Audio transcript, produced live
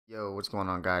Yo, what's going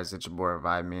on guys? It's your boy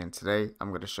Revive and today I'm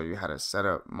going to show you how to set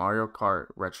up Mario Kart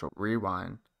Retro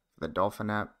Rewind for the Dolphin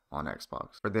app on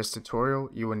Xbox. For this tutorial,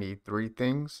 you will need three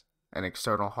things: an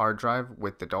external hard drive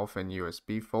with the Dolphin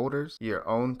USB folders, your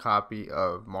own copy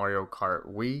of Mario Kart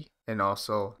Wii, and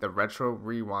also the Retro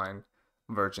Rewind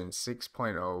version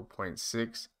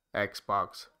 6.0.6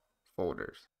 Xbox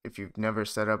folders. If you've never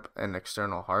set up an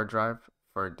external hard drive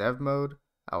for dev mode,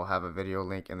 I will have a video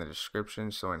link in the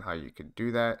description showing how you could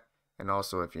do that. And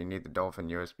also, if you need the Dolphin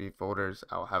USB folders,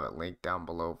 I'll have a link down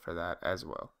below for that as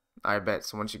well. Alright, bet.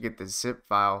 So once you get the zip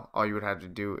file, all you would have to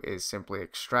do is simply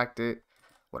extract it.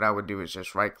 What I would do is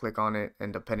just right click on it,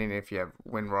 and depending if you have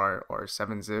WinRAR or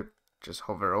 7-zip, just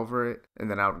hover over it. And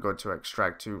then I would go to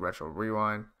extract to Retro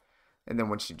Rewind. And then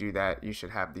once you do that, you should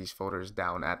have these folders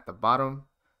down at the bottom.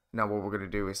 Now what we're going to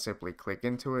do is simply click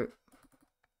into it.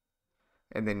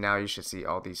 And then now you should see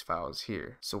all these files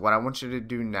here. So what I want you to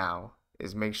do now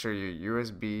is make sure your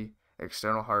USB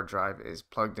external hard drive is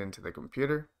plugged into the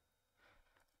computer.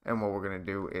 And what we're going to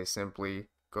do is simply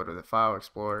go to the File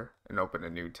Explorer and open a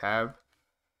new tab.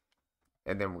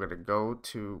 And then we're going to go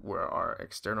to where our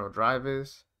external drive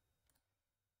is.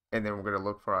 And then we're going to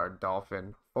look for our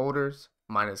Dolphin folders.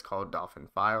 Mine is called Dolphin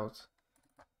Files.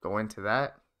 Go into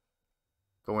that.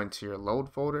 Go into your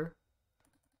Load folder.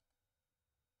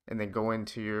 And then go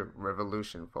into your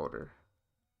Revolution folder.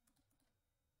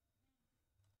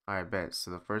 Alright, bet.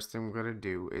 So the first thing we're going to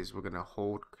do is we're going to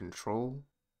hold Control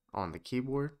on the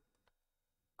keyboard.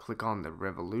 Click on the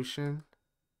Revolution,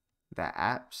 the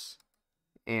Apps,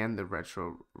 and the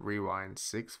Retro Rewind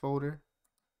 6 folder.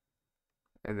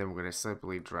 And then we're going to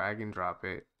simply drag and drop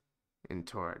it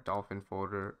into our Dolphin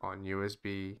folder on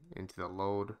USB into the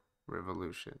Load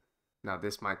Revolution. Now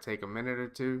this might take a minute or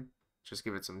two. Just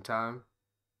give it some time.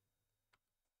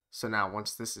 So now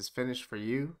once this is finished for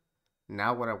you,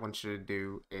 now what I want you to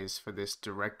do is for this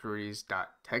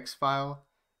directories.txt file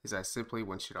is I simply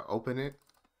want you to open it.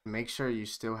 Make sure you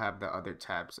still have the other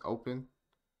tabs open.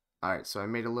 Alright, so I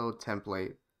made a little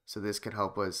template so this could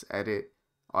help us edit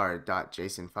our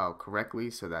 .json file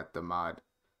correctly so that the mod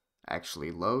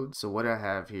actually loads. So what I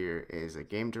have here is a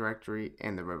game directory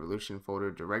and the Revolution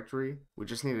folder directory. We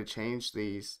just need to change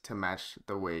these to match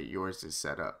the way yours is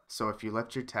set up. So if you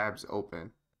left your tabs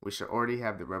open, we should already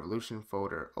have the Revolution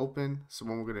folder open. So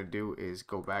what we're going to do is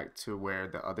go back to where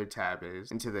the other tab is,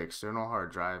 into the external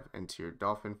hard drive, into your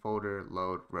Dolphin folder,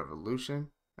 load Revolution.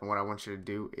 And what I want you to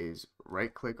do is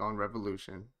right click on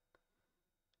Revolution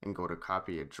and go to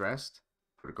copy addressed.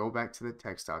 We're going to go back to the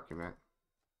text document.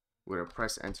 We're going to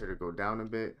press enter to go down a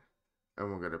bit,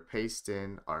 and we're going to paste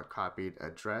in our copied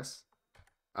address.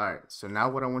 Alright, so now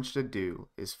what I want you to do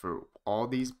is for all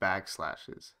these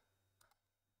backslashes,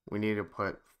 we need to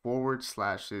put forward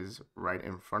slashes right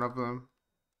in front of them,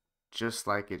 just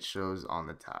like it shows on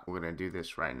the top. We're going to do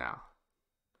this right now.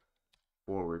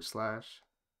 Forward slash,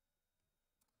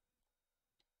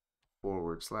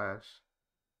 forward slash,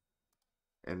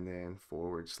 and then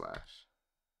forward slash.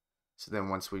 So then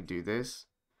once we do this,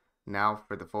 now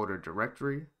for the folder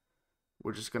directory,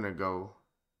 we're just going to go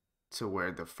to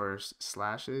where the first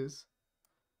slash is.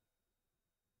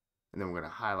 And then we're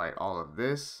going to highlight all of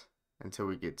this until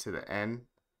we get to the end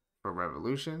for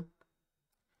Revolution.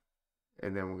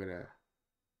 And then we're going to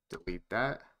delete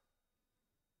that.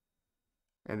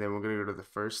 And then we're going to go to the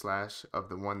first slash of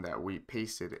the one that we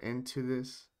pasted into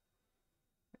this.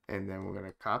 And then we're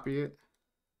going to copy it.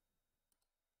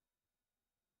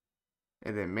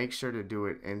 And then make sure to do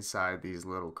it inside these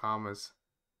little commas.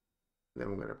 Then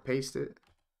we're going to paste it.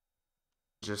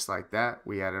 Just like that,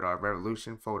 we added our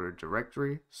Revolution folder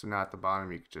directory. So now at the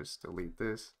bottom, you can just delete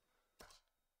this.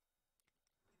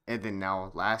 And then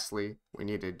now lastly, we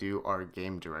need to do our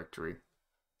game directory.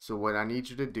 So what I need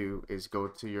you to do is go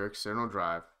to your external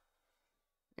drive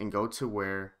and go to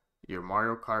where your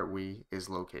Mario Kart Wii is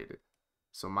located.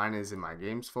 So mine is in my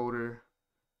games folder.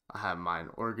 I have mine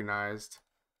organized.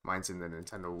 Mine's in the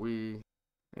Nintendo Wii.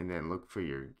 And then look for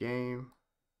your game.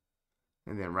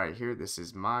 And then right here, this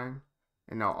is mine.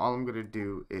 And now all I'm going to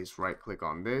do is right click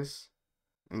on this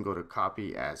and go to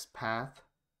copy as path.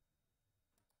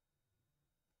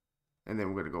 And then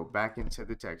we're going to go back into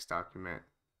the text document.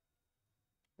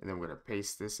 And then we're going to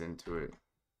paste this into it.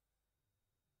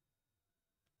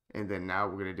 And then now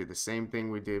we're going to do the same thing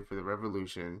we did for the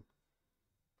Revolution,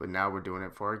 but now we're doing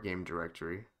it for our game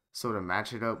directory. So to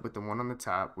match it up with the one on the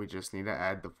top, we just need to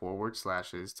add the forward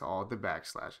slashes to all the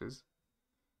backslashes.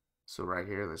 So right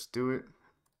here, let's do it.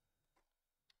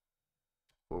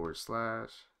 Forward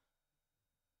slash,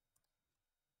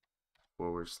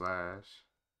 forward slash,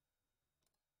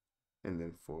 and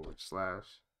then forward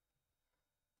slash.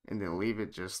 and then leave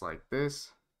it just like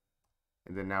this.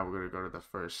 And then now we're going to go to the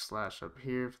first slash up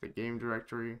here for the game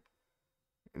directory.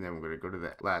 And then we're going to go to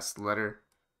the last letter.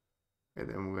 And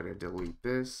then we're going to delete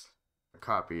this.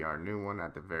 Copy our new one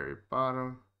at the very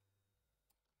bottom.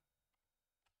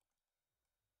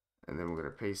 And then we're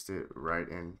going to paste it right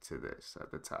into this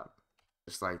at the top.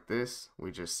 Just like this,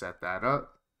 we just set that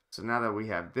up. So now that we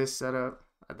have this set up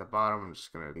at the bottom, I'm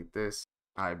just going to delete this.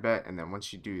 I bet. And then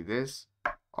once you do this,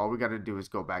 all we got to do is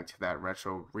go back to that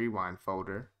retro rewind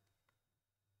folder.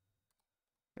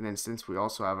 And then since we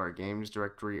also have our games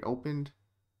directory opened,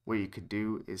 what you could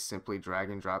do is simply drag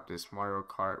and drop this Mario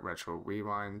Kart retro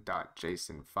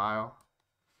rewind.json file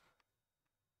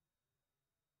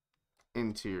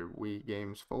into your Wii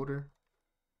games folder.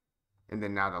 And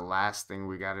then now the last thing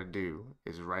we got to do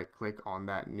is right click on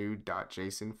that new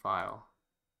 .json file.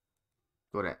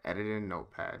 Go to edit in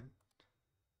Notepad.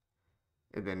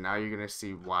 And then now you're going to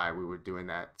see why we were doing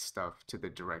that stuff to the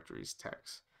directory's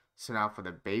text. So now for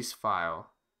the base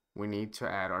file, we need to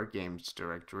add our games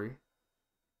directory.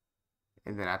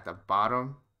 And then at the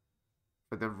bottom,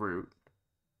 for the root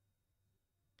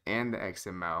and the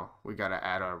XML, we got to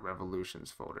add our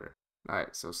revolutions folder.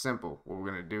 Alright, so simple. What we're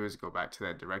going to do is go back to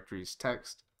that directory's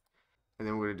text. And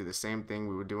then we're going to do the same thing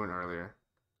we were doing earlier.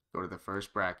 Go to the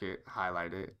first bracket,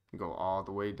 highlight it, and go all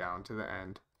the way down to the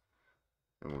end.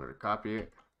 And we're going to copy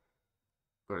it.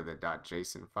 Go to the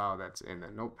 .json file that's in the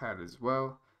notepad as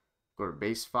well. Go to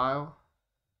base file.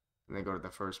 And then go to the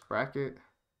first bracket,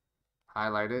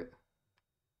 highlight it,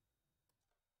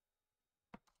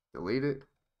 delete it,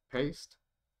 paste,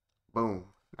 boom.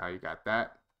 Now you got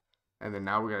that. And then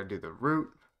now we got to do the root.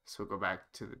 So go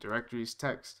back to the directories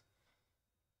text,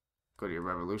 go to your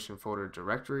revolution folder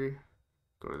directory,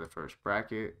 go to the first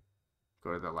bracket,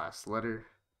 go to the last letter,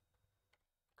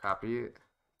 copy it,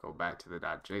 go back to the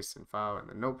 .json file in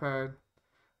the notepad,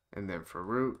 and then for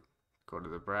root, go to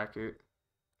the bracket,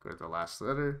 go to the last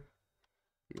letter,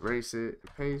 erase it,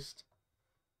 and paste.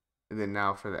 And then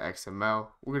now for the XML,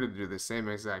 we're going to do the same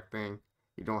exact thing.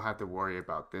 You don't have to worry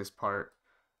about this part.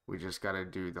 We just got to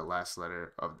do the last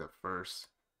letter of the first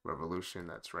revolution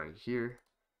that's right here.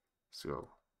 So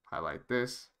highlight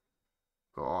this,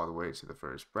 go all the way to the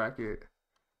first bracket,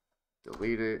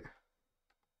 delete it,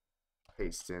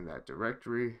 paste in that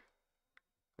directory.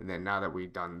 And then now that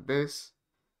we've done this,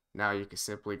 now you can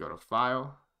simply go to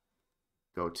File,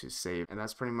 go to Save, and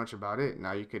that's pretty much about it.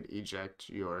 Now you could eject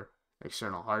your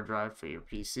external hard drive for your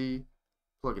PC,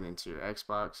 plug it into your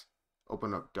Xbox,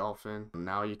 open up Dolphin.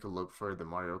 Now you can look for the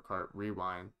Mario Kart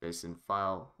Rewind based in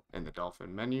File in the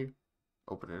Dolphin menu,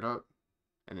 open it up,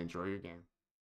 and enjoy your game.